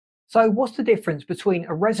So what's the difference between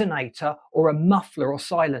a resonator or a muffler or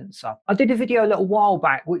silencer? I did a video a little while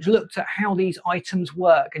back which looked at how these items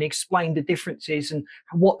work and explained the differences and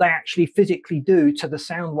what they actually physically do to the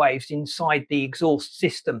sound waves inside the exhaust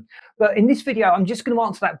system. But in this video, I'm just going to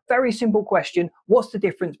answer that very simple question. What's the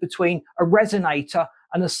difference between a resonator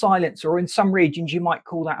and a silencer, or in some regions you might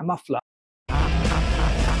call that a muffler?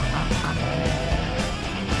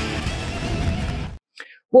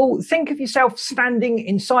 Well, think of yourself standing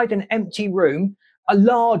inside an empty room, a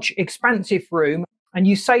large, expansive room, and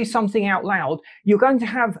you say something out loud, you're going to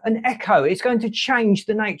have an echo. It's going to change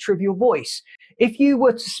the nature of your voice. If you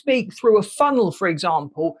were to speak through a funnel, for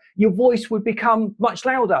example, your voice would become much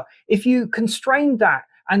louder. If you constrained that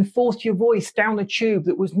and forced your voice down a tube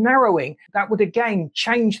that was narrowing, that would again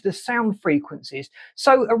change the sound frequencies.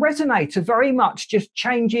 So a resonator very much just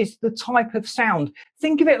changes the type of sound.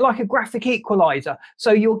 Think of it like a graphic equalizer.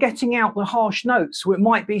 So you're getting out the harsh notes, so it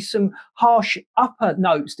might be some harsh upper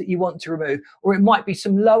notes that you want to remove, or it might be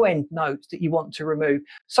some low end notes that you want to remove.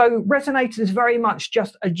 So resonators very much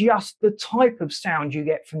just adjust the type of sound you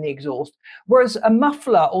get from the exhaust, whereas a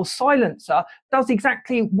muffler or silencer does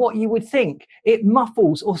exactly what you would think. It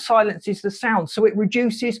muffles or silences the sound, so it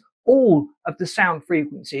reduces all of the sound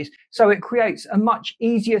frequencies, so it creates a much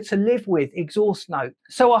easier to live with exhaust note.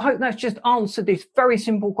 So I hope that's just answered this very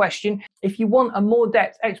simple question. If you want a more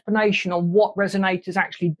depth explanation on what resonators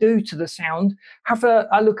actually do to the sound, have a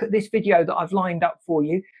look at this video that I've lined up for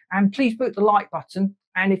you, and please put the like button,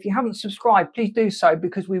 and if you haven't subscribed, please do so,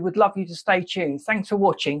 because we would love you to stay tuned. Thanks for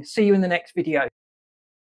watching. See you in the next video.